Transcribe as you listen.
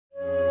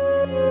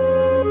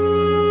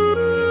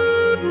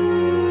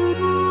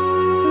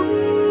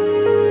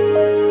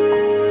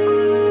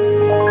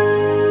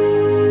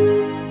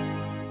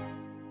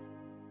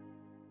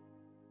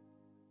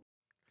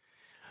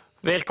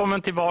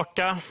Välkommen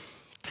tillbaka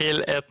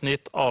till ett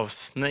nytt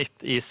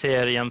avsnitt i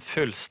serien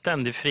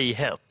Fullständig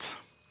frihet.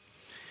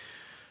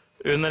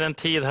 Under en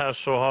tid här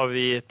så har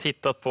vi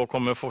tittat på och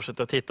kommer att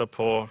fortsätta titta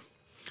på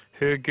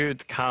hur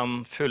Gud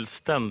kan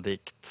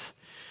fullständigt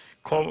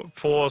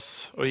få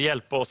oss och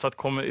hjälpa oss att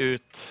komma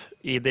ut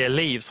i det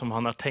liv som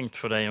han har tänkt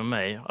för dig och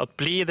mig. Att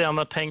bli det han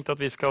har tänkt att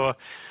vi ska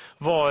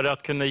vara,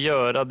 att kunna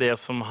göra det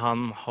som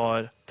han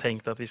har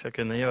tänkt att vi ska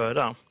kunna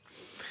göra.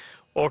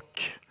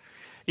 Och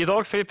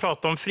idag ska vi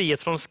prata om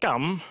frihet från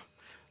skam.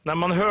 När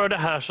man hör det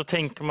här så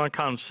tänker man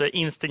kanske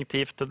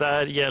instinktivt, det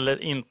där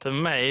gäller inte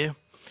mig.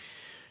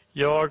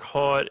 Jag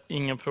har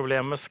ingen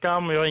problem med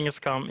skam och jag har ingen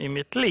skam i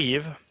mitt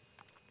liv.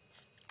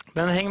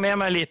 Men häng med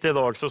mig lite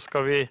idag så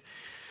ska vi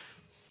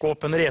gå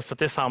på en resa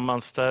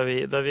tillsammans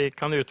där vi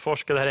kan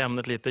utforska det här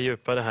ämnet lite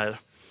djupare här.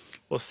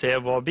 Och se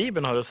vad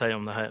Bibeln har att säga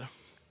om det här.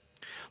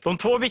 De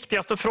två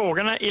viktigaste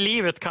frågorna i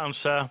livet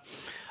kanske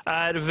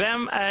är: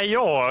 vem är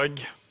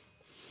jag?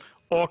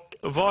 Och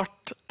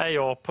vart är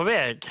jag på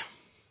väg?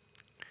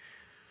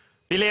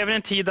 Vi lever i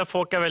en tid där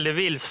folk är väldigt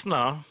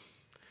vilsna.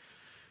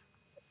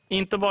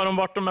 Inte bara om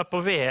vart de är på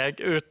väg,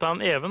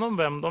 utan även om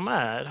vem de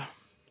är.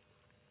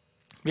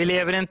 Vi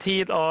lever i en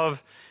tid av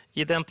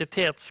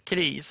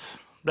identitetskris.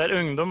 Där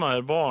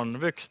ungdomar, barn,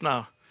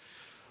 vuxna,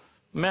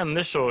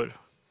 människor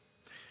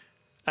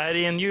är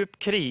i en djup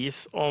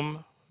kris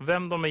om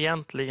vem de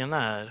egentligen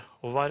är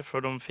och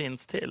varför de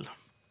finns till.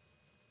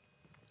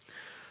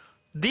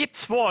 Ditt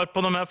svar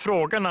på de här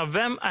frågorna,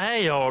 vem är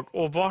jag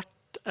och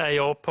vart är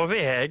jag på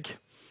väg,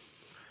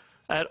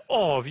 är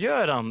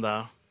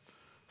avgörande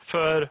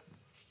för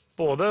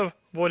både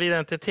vår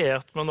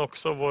identitet men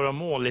också våra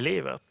mål i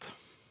livet.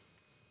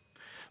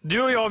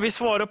 Du och jag, vi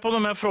svarar på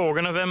de här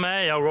frågorna, vem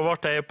är jag och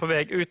vart är jag på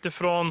väg,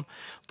 utifrån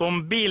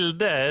de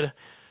bilder,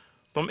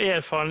 de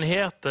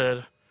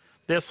erfarenheter,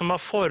 det som har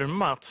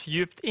formats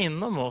djupt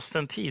inom oss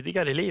den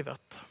tidigare i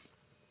livet.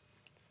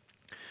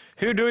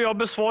 Hur du och jag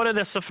besvarar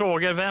dessa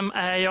frågor, vem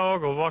är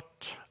jag och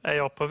vart är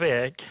jag på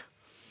väg,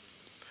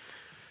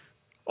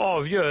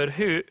 avgör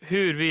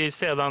hur vi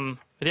sedan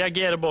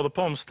reagerar både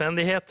på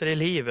omständigheter i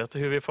livet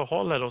och hur vi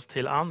förhåller oss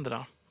till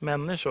andra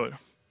människor.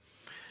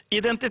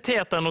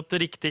 Identitet är något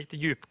riktigt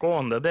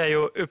djupgående. Det är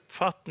ju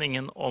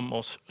uppfattningen om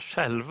oss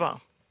själva.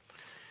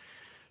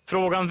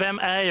 Frågan vem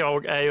är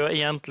jag är ju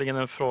egentligen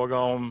en fråga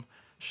om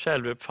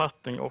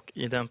självuppfattning och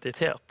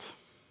identitet.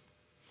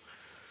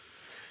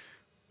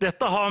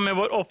 Detta har med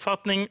vår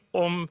uppfattning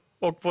om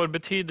och vår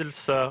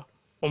betydelse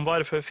om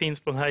varför vi finns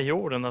på den här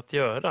jorden att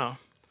göra.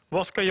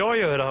 Vad ska jag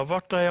göra?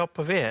 Vart är jag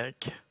på väg?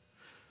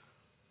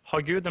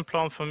 Har Gud en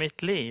plan för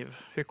mitt liv?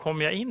 Hur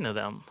kommer jag in i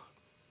den?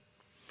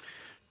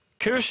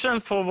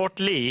 Kursen för vårt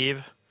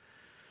liv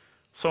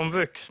som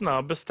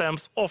vuxna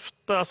bestäms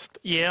oftast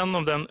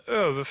genom den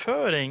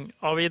överföring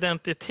av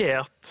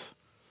identitet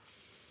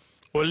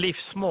och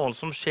livsmål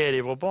som sker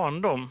i vår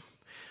barndom.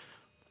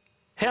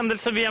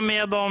 Händelser vi är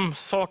med om,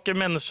 saker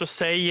människor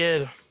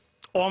säger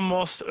om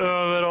oss,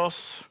 över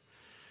oss,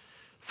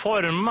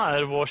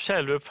 formar vår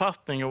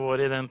självuppfattning och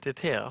vår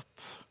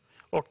identitet.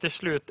 Och till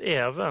slut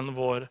även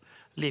vår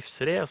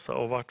livsresa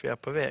och vart vi är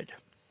på väg.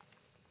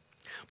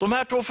 De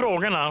här två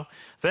frågorna,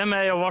 vem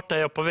är jag och vart är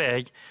jag på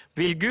väg,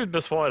 vill Gud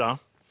besvara.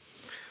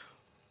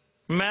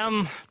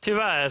 Men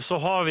tyvärr så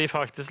har vi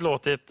faktiskt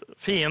låtit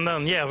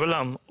fienden,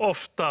 djävulen,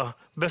 ofta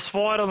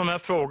besvara de här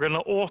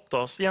frågorna åt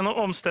oss. Genom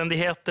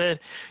omständigheter,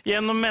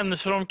 genom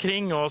människor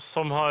omkring oss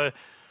som har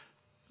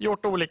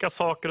gjort olika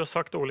saker och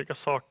sagt olika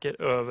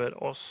saker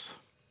över oss.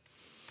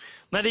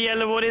 När det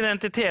gäller vår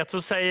identitet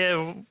så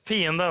säger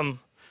fienden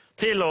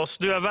till oss: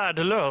 du är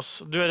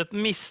värdelös, du är ett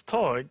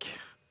misstag.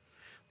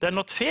 Det är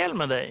något fel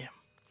med dig.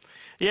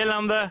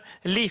 Gällande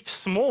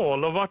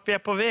livsmål och vart vi är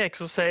på väg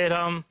så säger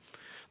han: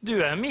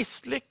 du är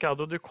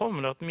misslyckad och du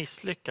kommer att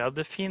misslyckas.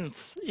 Det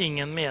finns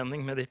ingen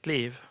mening med ditt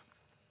liv.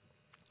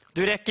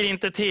 Du räcker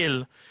inte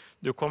till.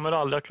 Du kommer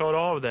aldrig att klara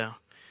av det.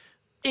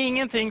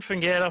 Ingenting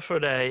fungerar för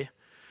dig.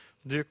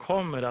 Du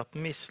kommer att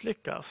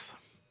misslyckas.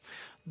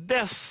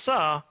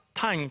 Dessa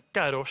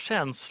tankar och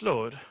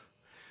känslor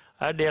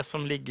är det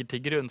som ligger till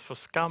grund för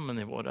skammen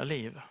i våra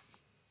liv.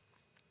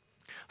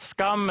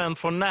 Skammen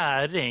får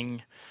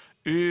näring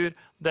ur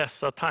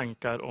dessa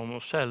tankar om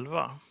oss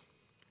själva.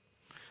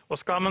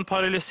 Och skammen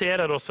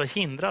paralyserar oss och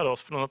hindrar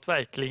oss från att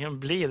verkligen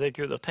bli det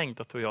Gud har tänkt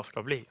att du och jag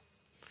ska bli.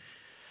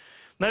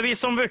 När vi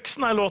som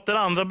vuxna låter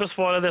andra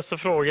besvara dessa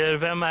frågor,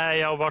 vem är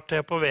jag och vart är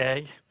jag på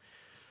väg,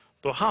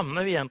 då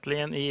hamnar vi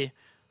egentligen i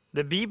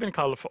det Bibeln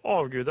kallar för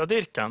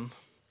avgudadyrkan.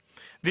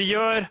 Vi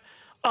gör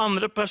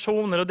andra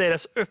personer och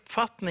deras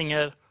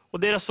uppfattningar och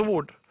deras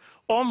ord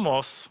om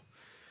oss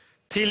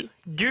till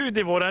Gud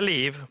i våra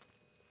liv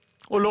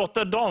och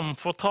låter dem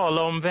få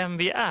tala om vem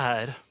vi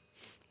är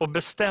och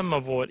bestämma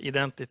vår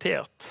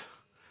identitet.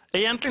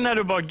 Egentligen är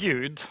det bara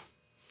Gud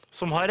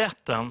som har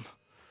rätten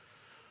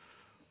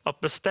att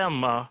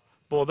bestämma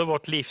både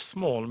vårt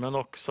livsmål men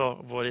också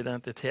vår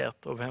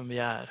identitet och vem vi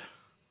är.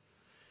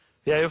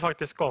 Vi är ju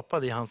faktiskt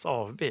skapade i hans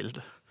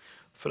avbild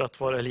för att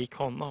vara lik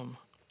honom.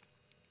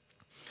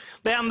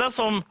 Det enda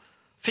som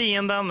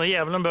fienden och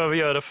djävulen behöver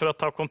göra för att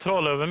ta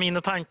kontroll över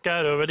mina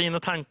tankar, över dina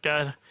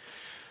tankar,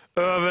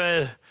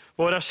 över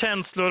våra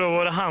känslor och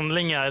våra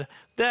handlingar,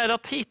 det är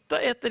att hitta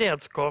ett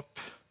redskap.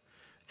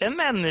 En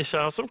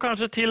människa som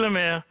kanske till och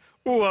med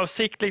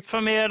oavsiktligt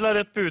förmedlar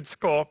ett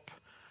budskap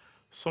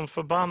som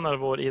förbannar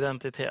vår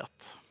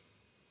identitet.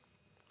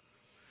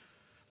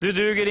 Du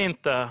duger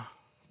inte,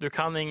 du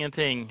kan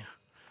ingenting,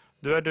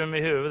 du är dum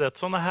i huvudet.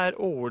 Sådana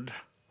här ord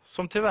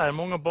som tyvärr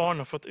många barn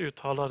har fått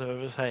uttalade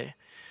över sig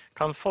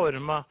kan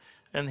forma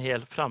en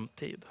hel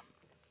framtid.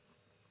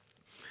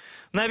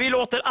 När vi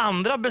låter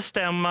andra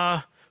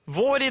bestämma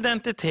vår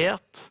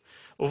identitet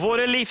och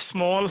våra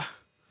livsmål,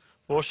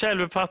 vår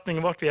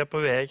självuppfattning vart vi är på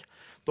väg,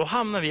 då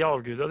hamnar vi i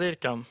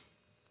avgudadyrkan.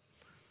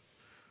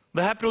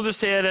 Det här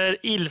producerar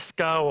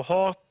ilska och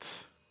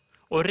hat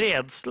och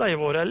rädsla i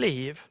våra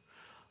liv.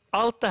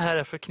 Allt det här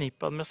är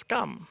förknippat med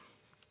skam.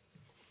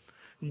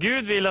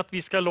 Gud vill att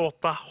vi ska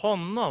låta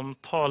honom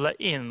tala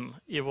in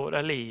i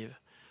våra liv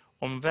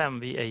om vem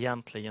vi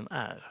egentligen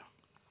är.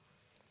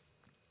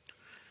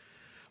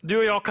 Du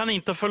och jag kan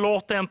inte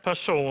förlåta en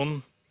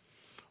person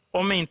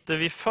om inte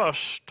vi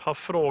först har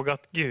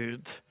frågat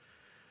Gud.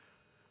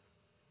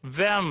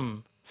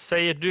 Vem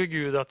säger du,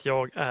 Gud, att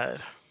jag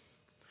är?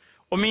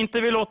 Om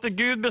inte vi låter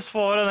Gud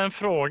besvara den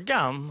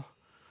frågan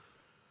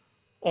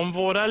om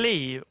våra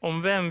liv,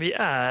 om vem vi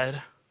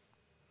är,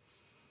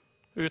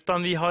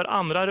 utan vi har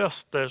andra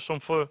röster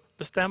som får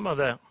bestämma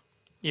det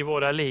i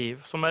våra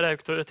liv, som är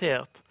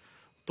auktoritet,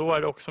 då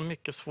är det också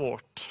mycket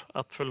svårt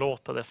att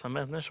förlåta dessa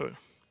människor.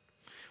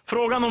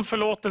 Frågan om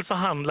förlåtelse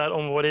handlar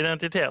om vår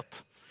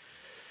identitet.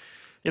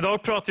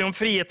 Idag pratar vi om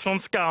frihet från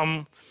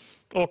skam,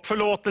 och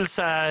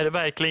förlåtelse är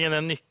verkligen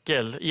en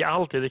nyckel i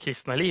allt i det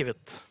kristna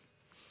livet.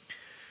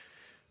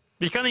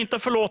 Vi kan inte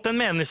förlåta en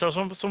människa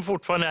som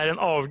fortfarande är en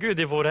avgud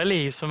i våra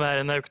liv, som är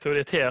en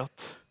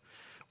auktoritet.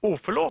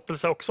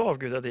 Oförlåtelse är också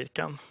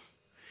avgudadyrkan.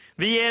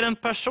 Vi ger en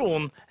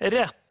person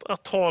rätt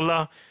att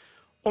tala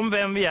om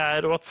vem vi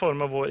är och att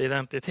forma vår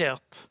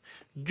identitet.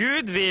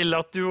 Gud vill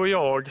att du och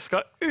jag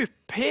ska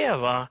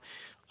upphäva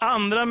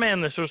andra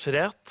människors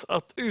rätt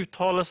att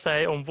uttala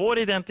sig om vår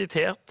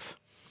identitet,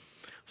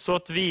 så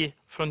att vi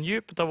från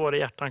djupet av våra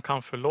hjärtan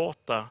kan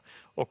förlåta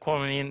och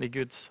komma in i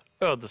Guds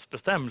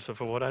ödesbestämmelse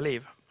för våra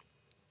liv.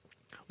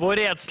 Vår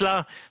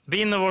rädsla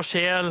binder vår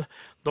själ,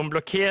 de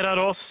blockerar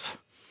oss.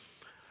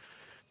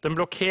 Den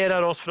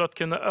blockerar oss för att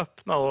kunna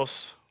öppna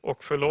oss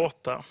och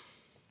förlåta.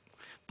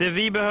 Det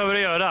vi behöver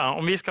göra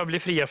om vi ska bli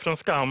fria från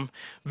skam,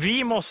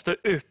 vi måste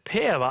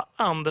upphäva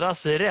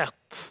andras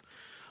rätt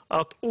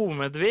att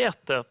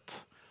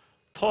omedvetet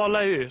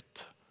tala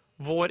ut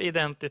vår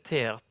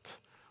identitet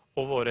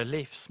och våra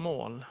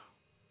livsmål.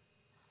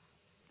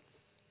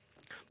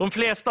 De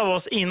flesta av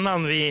oss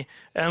innan vi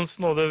ens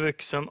nådde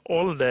vuxen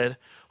ålder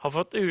har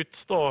fått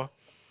utstå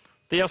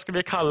det jag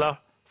skulle kalla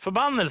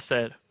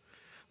förbannelser.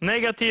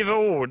 Negativa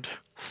ord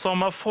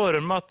som har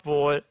format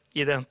vår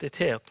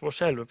identitet, vår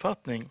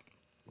självuppfattning.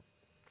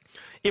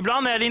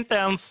 Ibland är det inte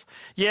ens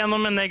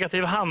genom en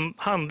negativ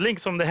handling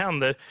som det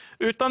händer,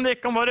 utan det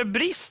kan vara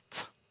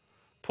brist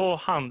på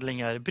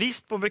handlingar,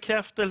 brist på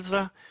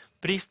bekräftelse,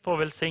 brist på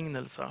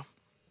välsignelse.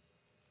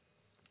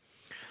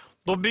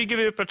 Då bygger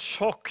vi upp ett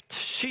tjockt,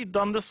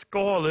 skyddande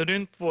skal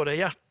runt våra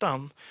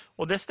hjärtan.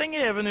 Och det stänger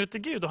även ute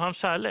Gud och hans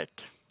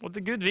kärlek. Och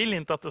Gud vill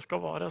inte att det ska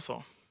vara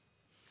så.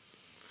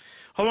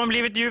 Har man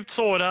blivit djupt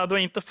sårad och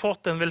inte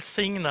fått en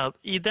välsignad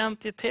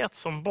identitet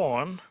som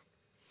barn,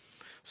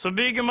 så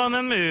bygger man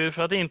en mur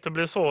för att inte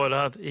bli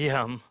sårad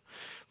igen.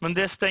 Men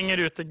det stänger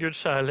ute Guds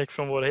kärlek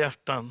från våra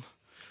hjärtan.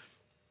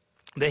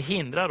 Det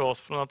hindrar oss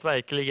från att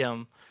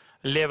verkligen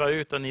leva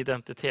ut en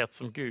identitet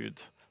som Gud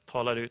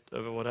talar ut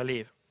över våra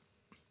liv.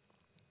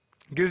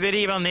 Gud vill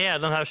riva ner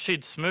den här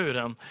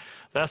skyddsmuren,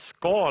 det här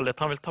skalet.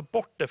 Han vill ta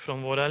bort det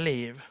från våra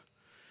liv.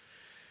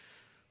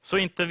 Så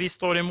inte vi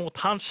står emot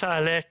hans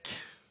kärlek.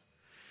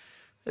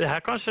 Det här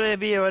kanske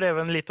vi gör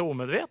även lite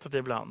omedvetet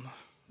ibland.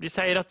 Vi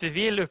säger att vi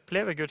vill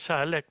uppleva Guds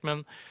kärlek,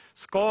 men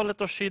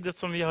skalet och skyddet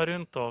som vi har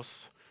runt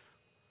oss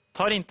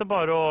tar inte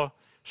bara och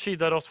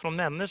skyddar oss från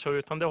människor,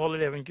 utan det håller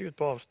även Gud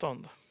på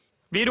avstånd.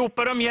 Vi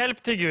ropar om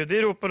hjälp till Gud,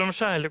 vi ropar om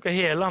kärlek och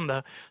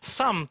helande,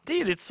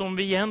 samtidigt som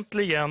vi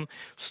egentligen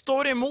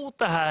står emot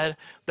det här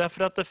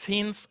därför att det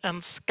finns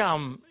en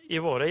skam i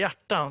våra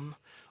hjärtan.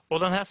 Och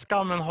den här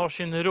skammen har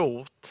sin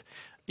rot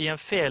i en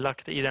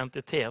felaktig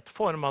identitet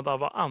formad av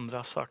vad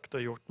andra sagt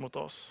och gjort mot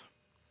oss.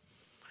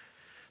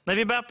 När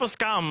vi bär på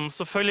skam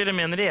så följer det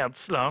med en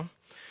rädsla.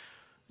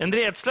 En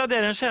rädsla, det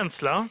är en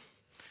känsla.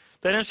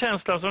 Det är en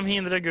känsla som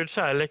hindrar Guds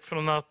kärlek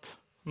från att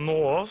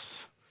nå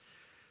oss.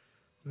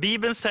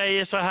 Bibeln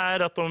säger så här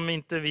att om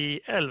inte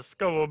vi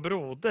älskar vår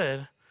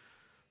broder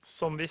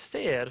som vi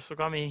ser, så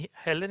kan vi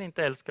heller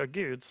inte älska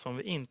Gud som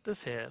vi inte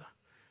ser.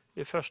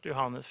 I 1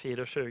 Johannes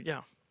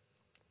 4:20.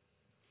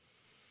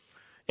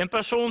 En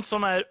person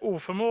som är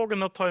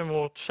oförmågen att ta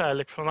emot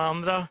kärlek från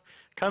andra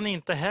kan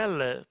inte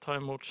heller ta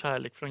emot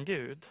kärlek från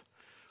Gud.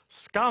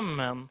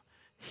 Skammen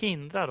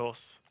hindrar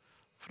oss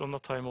från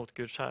att ta emot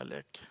Guds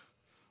kärlek.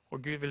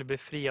 Och Gud vill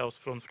befria oss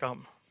från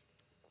skam.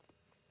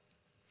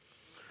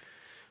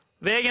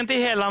 Vägen till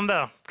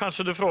helande,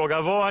 kanske du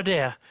frågar, vad är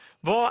det?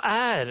 Vad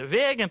är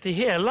vägen till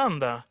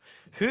helande?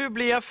 Hur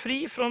blir jag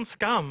fri från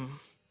skam?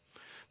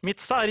 Mitt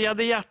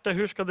sargade hjärta,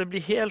 hur ska det bli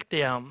helt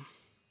igen?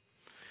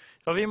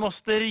 Ja, vi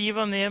måste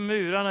riva ner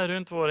murarna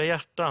runt våra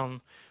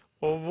hjärtan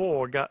och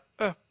våga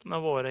öppna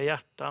våra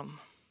hjärtan.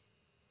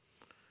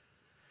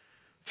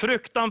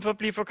 Fruktan för att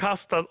bli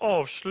förkastad,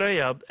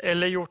 avslöjad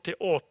eller gjort till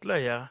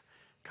åtlöje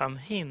kan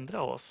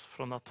hindra oss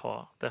från att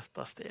ta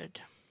detta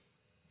steg.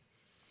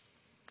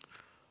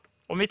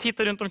 Om vi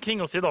tittar runt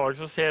omkring oss idag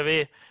så ser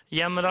vi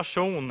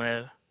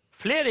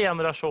flera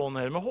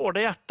generationer med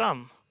hårda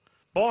hjärtan.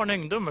 Barn och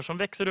ungdomar som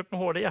växer upp med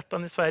hårda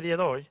hjärtan i Sverige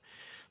idag.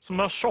 Som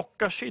har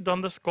tjocka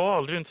skyddande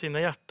skal runt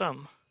sina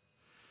hjärtan.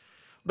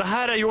 Det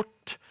här har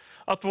gjort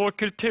att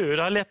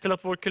har lett till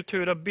att vår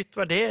kultur har bytt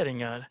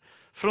värderingar.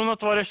 Från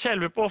att vara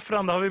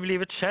självuppoffrande har vi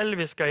blivit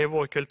själviska i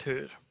vår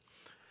kultur.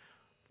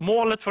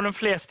 Målet för de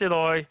flesta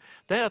idag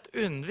är att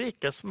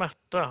undvika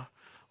smärta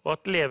och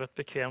att leva ett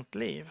bekvämt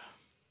liv.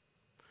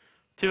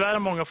 Tyvärr har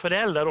många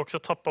föräldrar också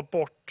tappat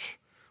bort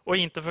och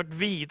inte fört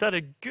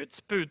vidare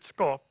Guds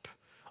budskap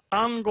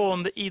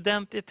angående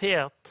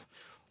identitet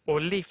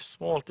och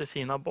livsmål till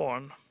sina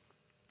barn.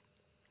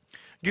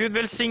 Gud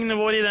välsignar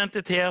vår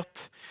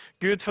identitet.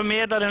 Gud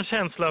förmedlar en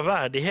känsla av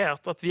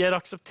värdighet, att vi är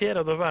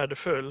accepterade och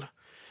värdefull.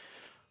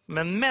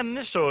 Men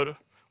människor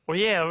och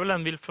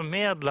djävulen vill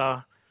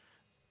förmedla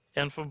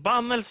en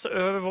förbannelse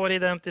över vår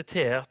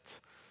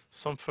identitet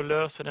som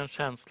förlöser en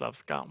känsla av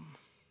skam.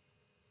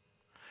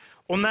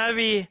 Och när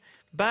vi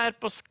bär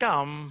på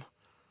skam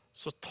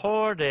så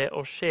tar det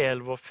och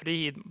stjäl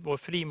vår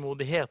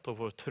frimodighet och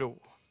vår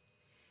tro.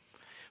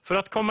 För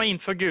att komma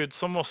inför Gud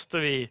så måste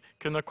vi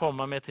kunna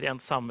komma med ett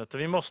rent samvete.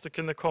 Vi måste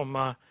kunna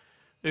komma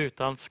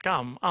utan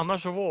skam.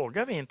 Annars så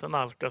vågar vi inte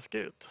nalkas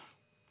Gud.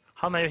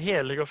 Han är ju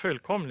helig och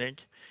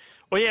fullkomlig.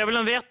 Och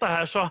djävulen vet det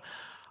här, så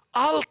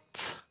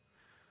allt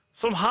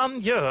som han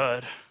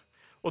gör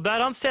och där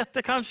han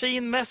sätter kanske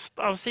in mest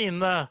av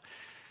sina,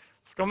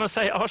 ska man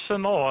säga,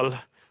 arsenal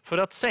för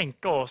att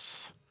sänka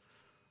oss,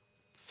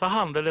 så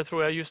handlar det,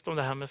 tror jag, just om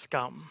det här med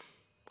skam.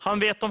 Han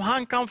vet om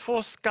han kan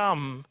få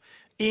skam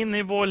in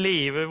i vår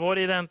liv, i vår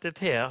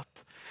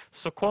identitet,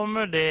 så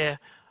kommer det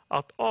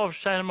att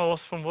avskärma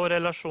oss från vår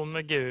relation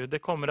med Gud. Det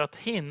kommer att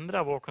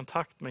hindra vår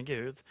kontakt med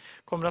Gud.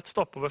 Det kommer att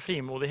stoppa vår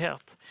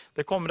frimodighet.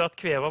 Det kommer att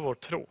kväva vår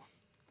tro.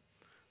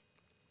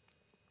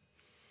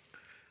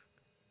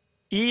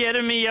 I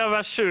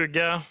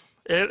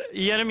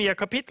Jeremia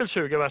kapitel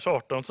 20, vers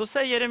 18, så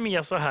säger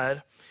Jeremia så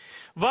här: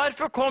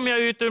 varför kom jag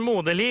ut ur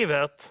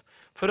moderlivet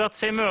för att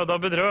se möda och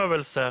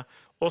bedrövelse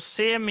och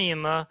se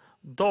mina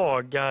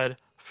dagar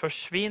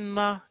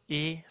försvinna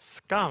i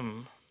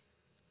skam?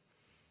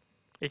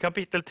 I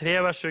kapitel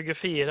 3, vers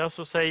 24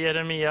 så säger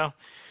Jeremia: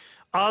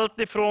 allt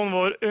ifrån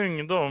vår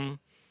ungdom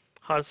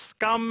har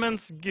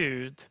skammens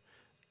Gud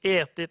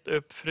ätit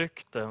upp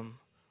frukten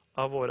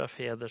av våra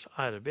fäders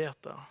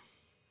arbete.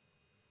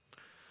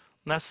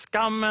 När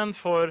skammen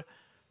får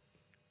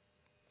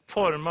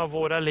forma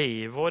våra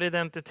liv, vår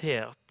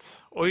identitet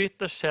och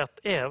ytterst sett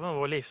även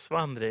vår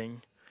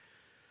livsvandring,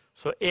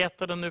 så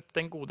äter den upp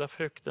den goda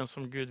frukten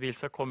som Gud vill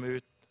ska komma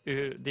ut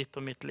ur ditt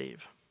och mitt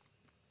liv.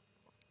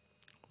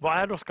 Vad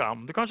är då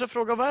skam? Du kanske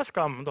frågar, vad är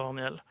skam,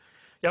 Daniel?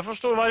 Jag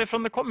förstår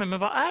varifrån det kommer, men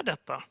vad är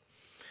detta?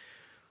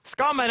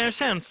 Skam är en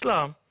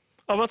känsla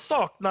av att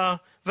sakna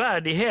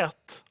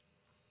värdighet,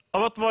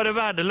 av att vara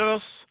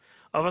värdelös,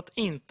 av att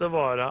inte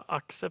vara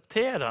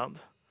accepterad.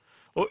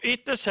 Och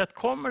ytterst sett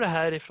kommer det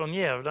här ifrån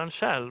djävulen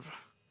själv.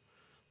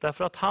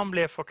 Därför att han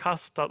blev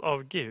förkastad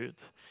av Gud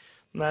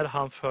när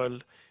han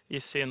föll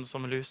i synd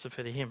som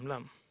Lucifer i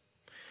himlen.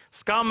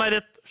 Skam är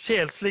ett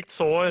själsligt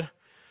sår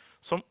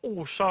som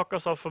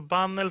orsakas av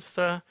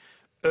förbannelse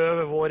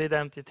över vår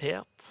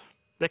identitet.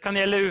 Det kan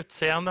gälla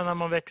utseende när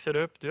man växer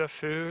upp. Du är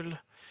ful,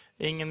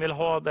 ingen vill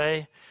ha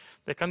dig.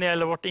 Det kan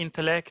gälla vårt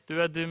intellekt.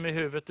 Du är dum i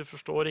huvudet, du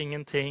förstår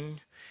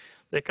ingenting.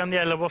 Det kan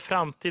gälla vår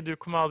framtid, du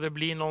kommer aldrig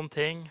bli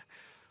någonting.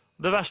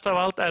 Det värsta av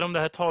allt är om det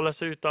här talar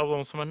sig ut av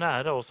de som är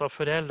nära oss, av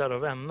föräldrar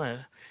och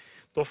vänner.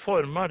 Då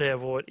formar det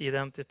vår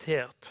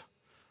identitet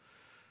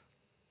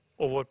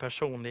och vår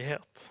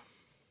personlighet.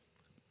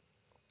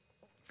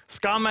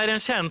 Skam är en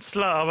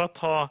känsla av att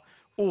ha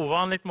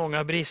ovanligt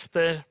många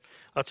brister,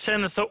 att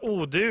känna sig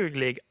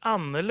oduglig,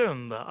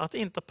 annorlunda, att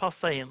inte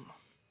passa in.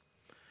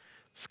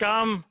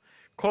 Skam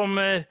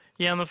kommer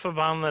genom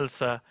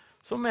förbannelse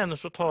som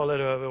människor talar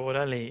över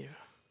våra liv.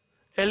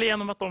 Eller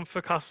genom att de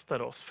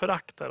förkastar oss,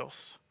 föraktar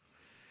oss.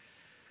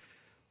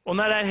 Och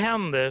när det här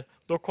händer,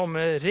 då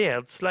kommer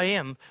rädsla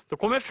in. Då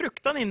kommer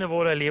fruktan in i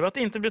våra liv, att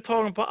inte bli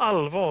tagen på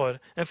allvar.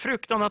 En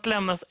fruktan att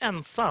lämnas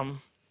ensam.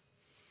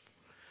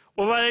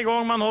 Och varje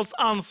gång man hålls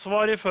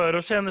ansvarig för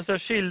och känner sig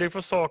skyldig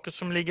för saker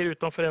som ligger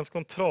utanför ens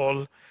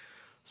kontroll,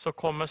 så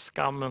kommer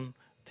skammen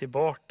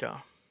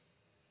tillbaka.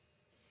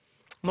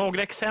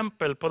 Några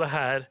exempel på det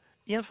här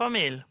i en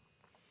familj.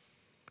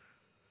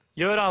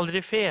 Gör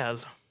aldrig fel.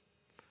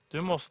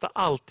 Du måste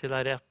alltid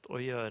ha rätt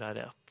att göra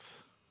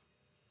rätt.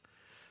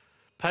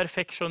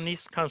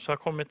 Perfektionism kanske har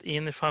kommit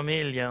in i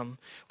familjen.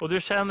 Och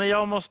du känner,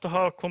 jag måste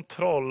ha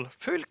kontroll.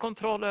 Full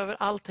kontroll över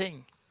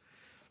allting.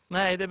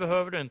 Nej, det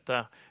behöver du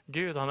inte.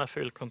 Gud, han har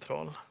full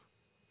kontroll.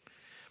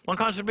 Man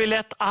kanske blir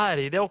lätt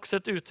arg. Det är också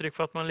ett uttryck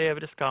för att man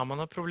lever i skam. Man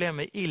har problem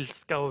med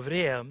ilska och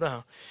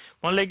vrede.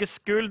 Man lägger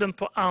skulden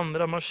på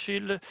andra. Man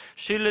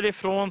skyller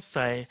ifrån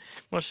sig.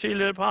 Man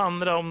skyller på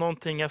andra om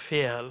någonting är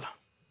fel.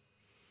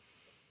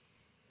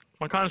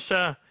 Man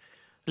kanske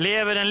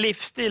lever en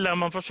livsstil där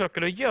man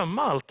försöker att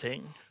gömma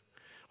allting.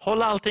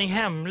 Hålla allting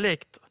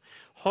hemligt.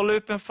 Hålla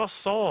upp en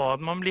fasad.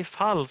 Man blir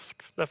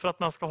falsk därför att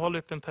man ska hålla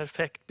upp en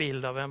perfekt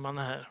bild av vem man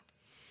är.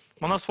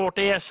 Man har svårt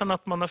att erkänna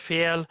att man har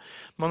fel.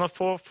 Man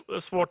har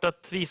svårt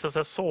att visa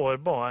sig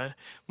sårbar.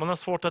 Man har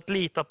svårt att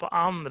lita på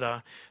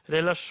andra.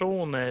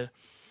 Relationer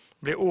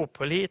blir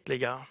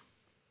opålitliga.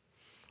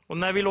 Och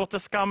när vi låter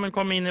skammen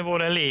komma in i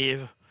våra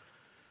liv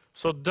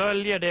så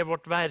döljer det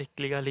vårt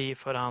verkliga liv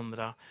för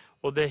andra.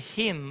 Och det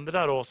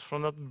hindrar oss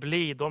från att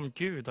bli de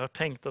Gud har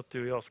tänkt att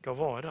du och jag ska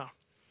vara.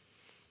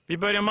 Vi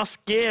börjar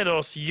maskera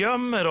oss,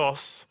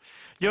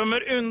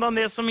 gömmer undan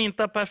det som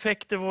inte är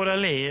perfekt i våra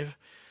liv.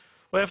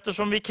 Och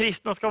eftersom vi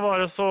kristna ska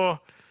vara så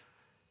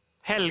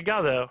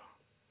helgade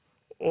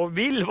och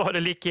vill vara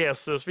lik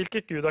Jesus,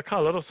 vilket Gud har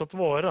kallat oss att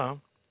vara,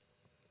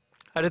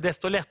 är det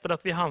desto lättare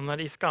att vi hamnar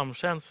i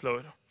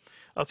skamkänslor.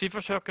 Att vi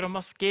försöker att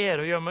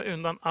maskera och gömma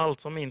undan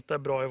allt som inte är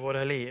bra i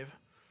våra liv.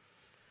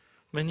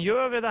 Men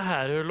gör vi det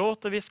här, hur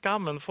låter vi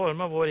skammen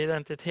forma vår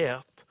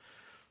identitet,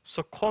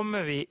 så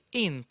kommer vi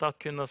inte att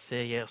kunna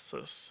se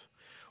Jesus.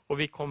 Och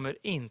vi kommer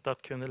inte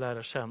att kunna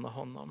lära känna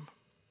honom.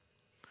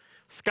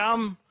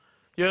 Skam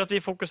gör att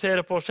vi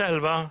fokuserar på oss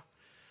själva.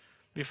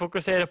 Vi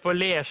fokuserar på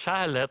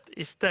lerkärlet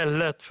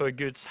istället för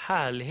Guds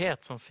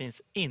härlighet som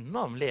finns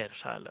inom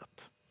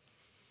lerkärlet.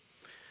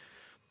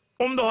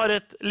 Om du har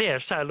ett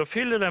lerkärl och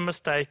fyller det med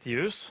starkt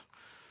ljus,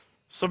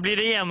 så blir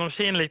det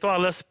genomskinligt och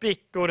alla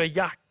sprickor och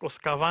jack och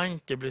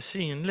skavanker blir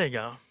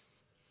synliga.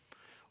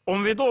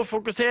 Om vi då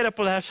fokuserar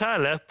på det här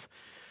kärlet,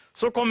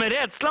 så kommer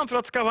rädslan för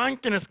att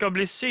skavankerna ska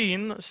bli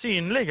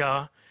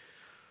synliga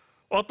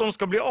och att de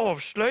ska bli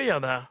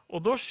avslöjade.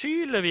 Och då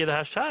kyler vi det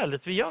här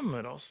kärlet, vi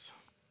gömmer oss.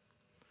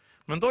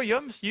 Men då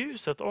göms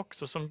ljuset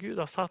också som Gud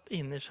har satt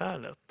in i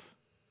kärlet.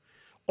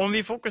 Om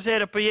vi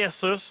fokuserar på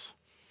Jesus,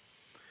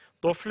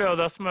 då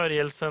flödar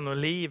smörjelsen och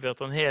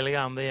livet och den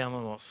heliga ande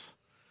genom oss.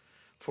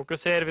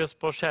 Fokuserar vi oss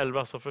på oss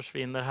själva så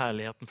försvinner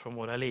härligheten från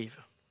våra liv.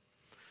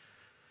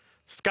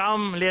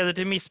 Skam leder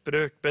till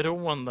missbruk,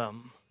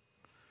 beroenden.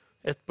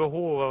 Ett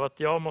behov av att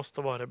jag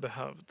måste vara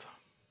behövd.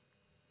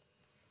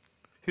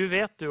 Hur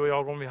vet du och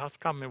jag om vi har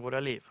skam i våra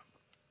liv?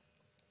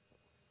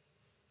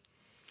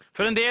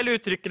 För en del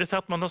uttrycker det sig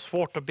att man har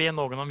svårt att be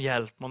någon om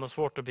hjälp. Man har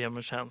svårt att be om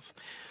en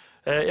tjänst.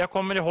 Jag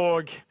kommer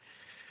ihåg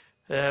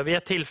vid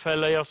ett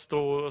tillfälle jag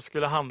stod och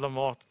skulle handla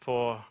mat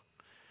på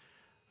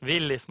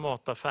Willys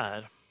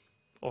mataffär.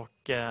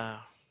 Och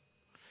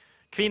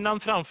kvinnan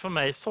framför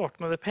mig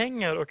saknade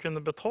pengar och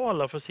kunde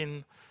betala för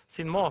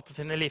sin mat och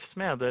sina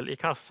livsmedel i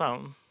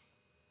kassan.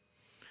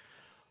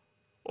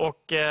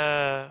 Och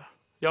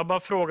jag bara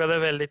frågade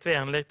väldigt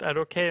vänligt, är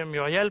det okej om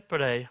jag hjälper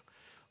dig?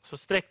 Så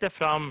sträckte jag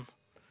fram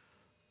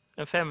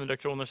en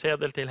 500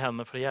 sedel till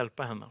henne för att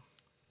hjälpa henne.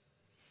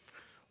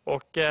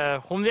 Och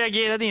hon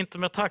reagerade inte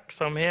med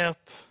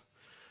tacksamhet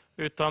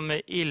utan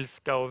med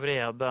ilska och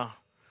vrede.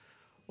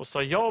 Och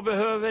sa, jag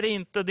behöver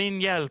inte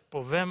din hjälp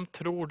och vem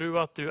tror du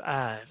att du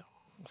är?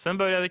 Och sen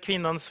började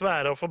kvinnan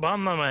svära och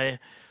förbanna mig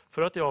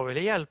för att jag ville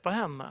hjälpa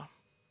henne.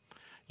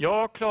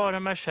 Jag klarar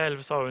mig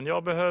själv, sa hon,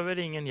 jag behöver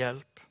ingen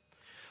hjälp.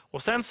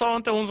 Och sen sa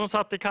hon till hon som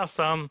satt i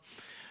kassan,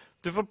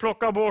 du får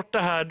plocka bort det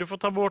här, du får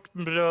ta bort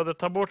brödet,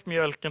 ta bort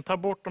mjölken, ta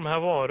bort de här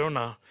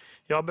varorna.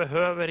 Jag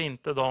behöver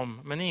inte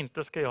dem, men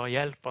inte ska jag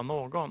hjälpa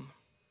någon.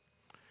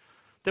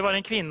 Det var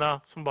en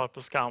kvinna som bar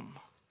på skam.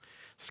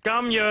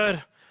 Skam gör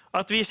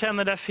att vi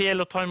känner det är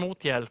fel att ta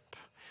emot hjälp.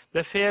 Det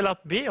är fel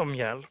att be om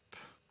hjälp.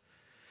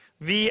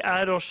 Vi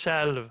är oss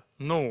själv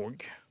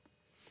nog.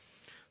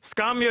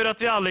 Skam gör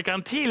att vi aldrig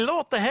kan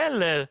tillåta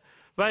heller,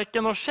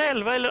 varken oss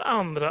själva eller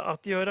andra,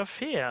 att göra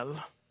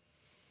fel.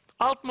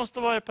 Allt måste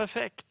vara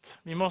perfekt.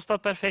 Vi måste ha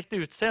ett perfekt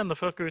utseende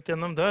för att gå ut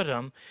genom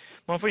dörren.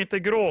 Man får inte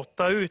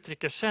gråta och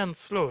uttrycka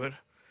känslor.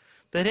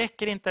 Det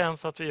räcker inte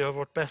ens att vi gör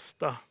vårt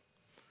bästa.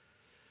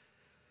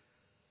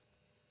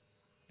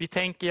 Vi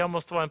tänker, jag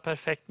måste vara en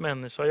perfekt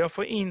människa. Jag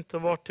får inte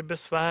vara till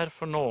besvär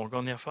för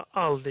någon. Jag får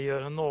aldrig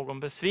göra någon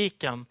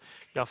besviken.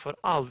 Jag får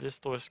aldrig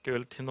stå i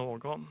skuld till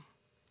någon.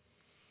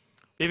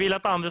 Vi vill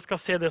att andra ska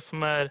se det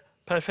som är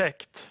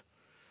perfekt.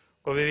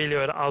 Och vi vill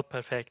göra allt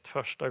perfekt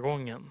första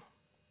gången.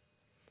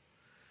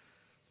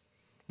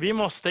 Vi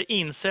måste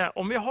inse,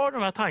 om vi har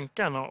de här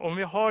tankarna, om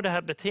vi har det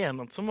här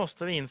beteendet, så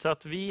måste vi inse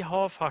att vi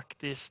har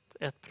faktiskt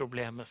ett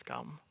problem med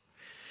skam.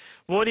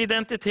 Vår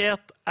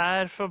identitet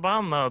är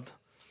förbannad.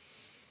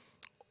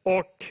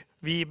 Och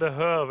vi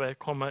behöver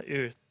komma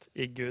ut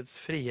i Guds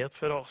frihet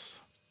för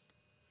oss.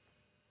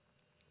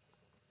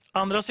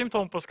 Andra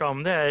symptom på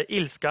skam, det är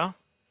ilska.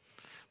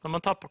 När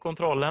man tappar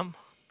kontrollen.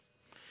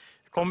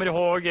 Kommer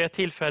ihåg ett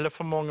tillfälle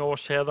för många år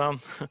sedan.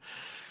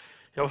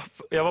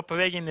 Jag var på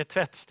väg in i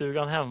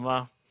tvättstugan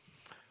hemma.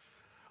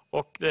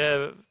 Och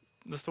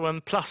det stod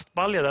en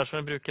plastbalja där som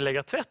vi brukar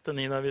lägga tvätten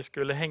i när vi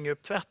skulle hänga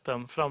upp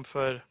tvätten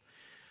framför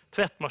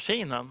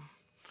tvättmaskinen.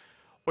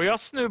 Och jag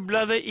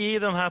snubblade i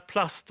den här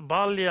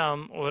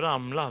plastbaljan och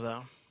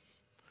ramlade.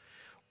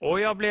 Och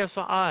jag blev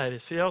så arg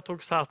så jag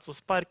tog sats och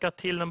sparkade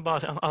till den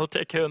baljan allt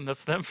jag kunde.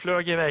 Så den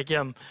flög i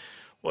väggen.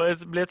 Och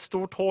det blev ett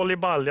stort hål i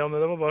baljan och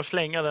det var bara att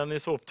slänga den i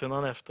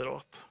soptunnan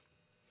efteråt.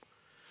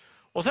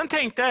 Och sen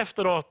tänkte jag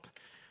efteråt,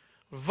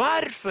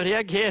 varför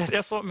reagerade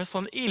jag så med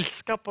sån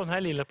ilska på den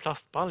här lilla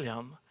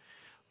plastbaljan?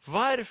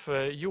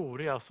 Varför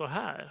gjorde jag så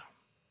här?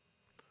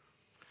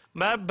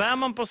 Bär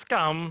man på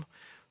skam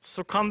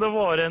så kan det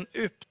vara en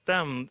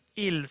uppdämd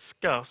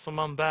ilska som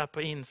man bär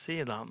på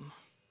insidan.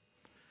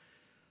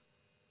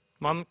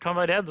 Man kan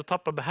vara rädd att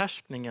tappa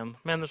behärskningen.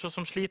 Människor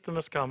som sliter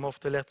med skam är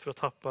ofta lätt för att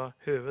tappa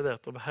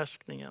huvudet och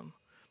behärskningen.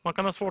 Man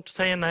kan ha svårt att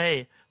säga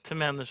nej till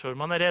människor.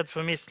 Man är rädd för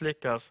att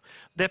misslyckas.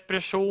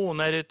 Depression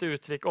är ett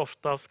uttryck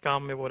ofta av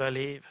skam i våra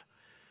liv.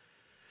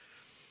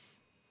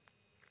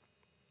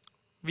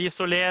 Vi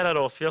isolerar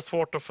oss, vi har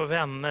svårt att få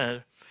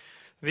vänner.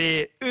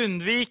 Vi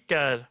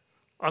undviker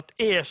att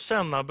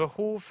erkänna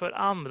behov för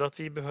andra, att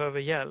vi behöver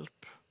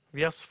hjälp.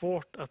 Vi har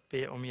svårt att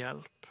be om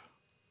hjälp.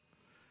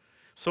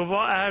 Så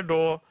vad är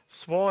då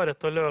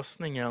svaret och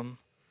lösningen?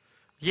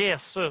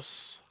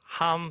 Jesus,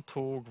 han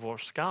tog vår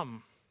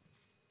skam.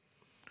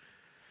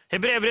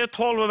 Hebreerbrevet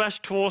 12 vers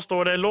 2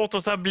 står det: låt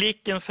oss ha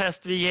blicken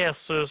fäst vid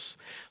Jesus,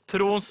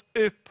 trons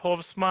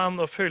upphovsman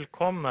och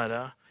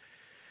fullkomnare.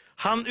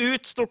 Han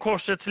utstod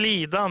korsets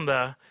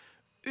lidande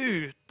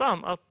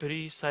utan att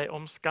bry sig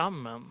om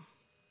skammen.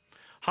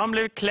 Han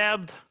blev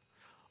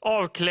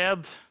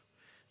avklädd,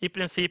 i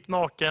princip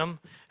naken,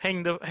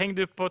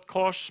 hängde upp på ett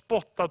kors,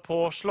 spottad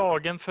på,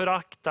 slagen,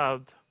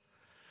 föraktad,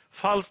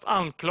 falskt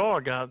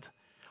anklagad.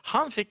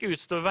 Han fick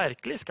utstå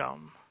verklig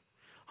skam.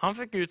 Han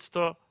fick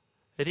utstå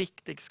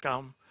riktig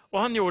skam. Och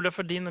han gjorde det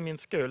för din och min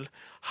skull.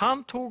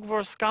 Han tog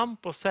vår skam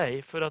på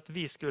sig för att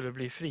vi skulle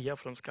bli fria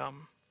från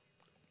skam.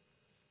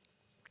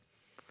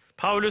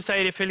 Paulus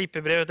säger i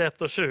Filipperbrevet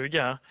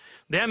 1:20: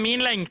 det är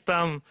min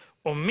längtan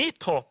och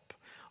mitt hopp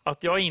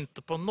att jag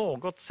inte på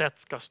något sätt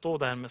ska stå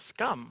där med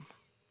skam,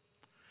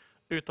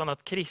 utan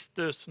att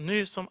Kristus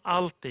nu som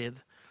alltid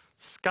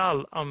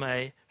skall av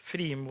mig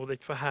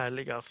frimodigt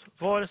förhärligas,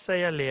 vare sig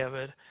jag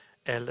lever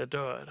eller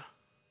dör.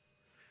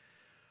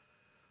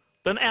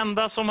 Den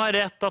enda som har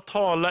rätt att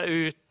tala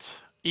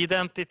ut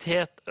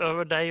identitet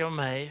över dig och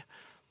mig,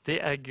 det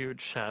är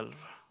Gud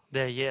själv.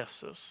 Det är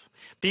Jesus.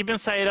 Bibeln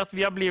säger att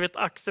vi har blivit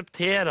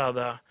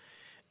accepterade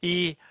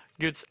i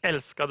Guds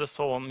älskade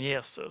son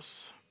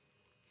Jesus.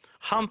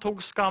 Han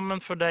tog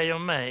skammen för dig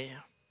och mig.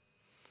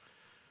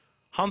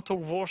 Han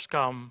tog vår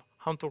skam,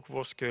 han tog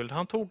vår skuld.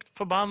 Han tog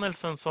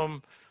förbannelsen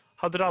som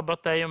har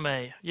drabbat dig och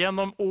mig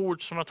genom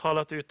ord som har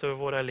talat ut över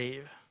våra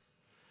liv.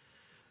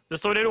 Det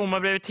står i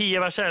Romarbrevet 10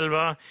 vers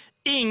 11: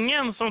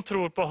 ingen som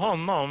tror på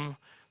honom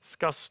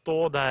ska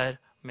stå där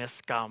med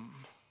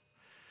skam.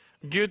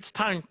 Guds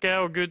tanke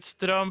och Guds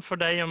dröm för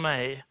dig och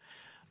mig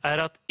är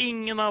att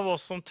ingen av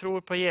oss som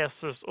tror på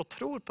Jesus och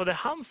tror på det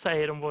han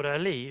säger om våra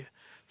liv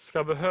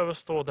ska behöva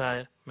stå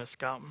där med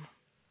skam.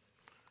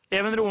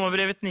 Även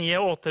Romarbrevet 9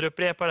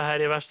 återupprepar det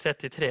här i vers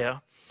 33.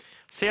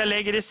 Så jag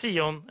lägger i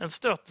Sion en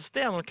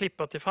stötesten och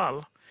klippa till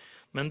fall.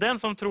 Men den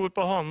som tror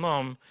på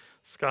honom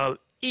ska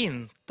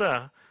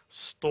inte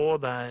stå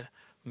där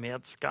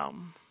med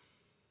skam.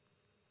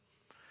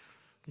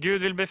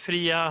 Gud vill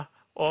befria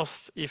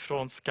oss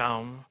ifrån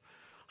skam.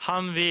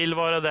 Han vill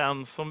vara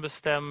den som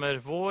bestämmer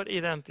vår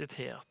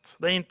identitet.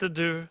 Det är inte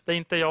du, det är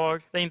inte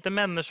jag, det är inte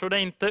människor, det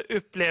är inte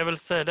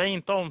upplevelser, det är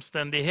inte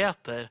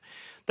omständigheter.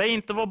 Det är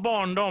inte vår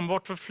barndom,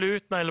 vårt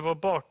förflutna eller vår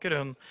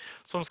bakgrund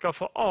som ska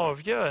få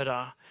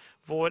avgöra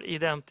vår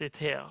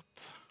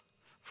identitet.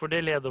 För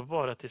det leder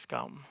bara till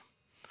skam.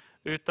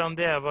 Utan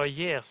det är vad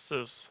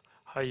Jesus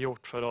har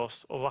gjort för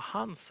oss och vad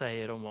han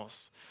säger om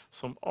oss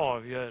som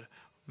avgör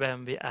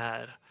vem vi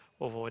är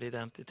och vår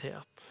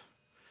identitet.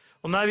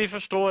 Och när vi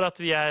förstår att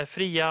vi är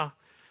fria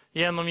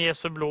genom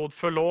Jesu blod,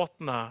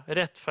 förlåtna,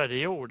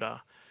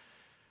 rättfärdiggjorda,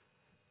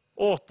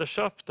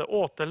 återköpta,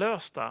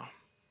 återlösta,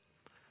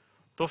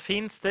 då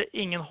finns det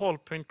ingen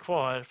hållpunkt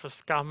kvar för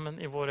skammen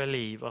i våra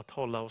liv att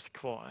hålla oss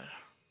kvar.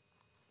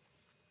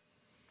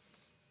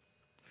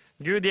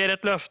 Gud ger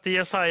ett löfte i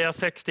Jesaja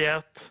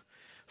 61.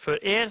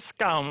 För er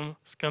skam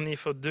ska ni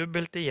få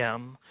dubbelt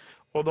igen,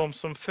 och de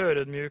som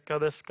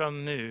förödmjukade ska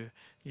nu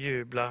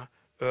jubla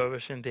över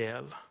sin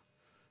del.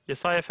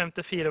 Jesaja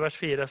 54 vers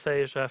 4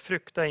 säger så här: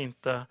 frukta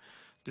inte,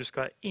 du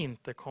ska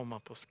inte komma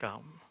på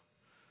skam.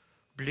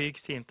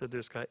 Blygs inte,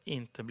 du ska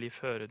inte bli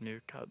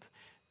förödmjukad.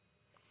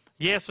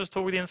 Jesus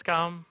tog din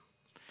skam.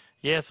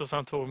 Jesus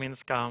han tog min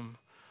skam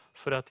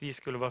för att vi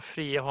skulle vara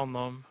fria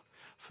honom.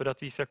 För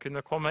att vi ska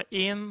kunna komma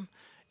in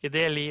i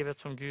det livet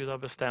som Gud har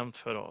bestämt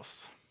för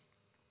oss.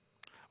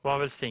 Var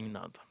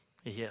välsignad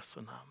i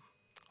Jesu namn.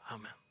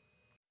 Amen.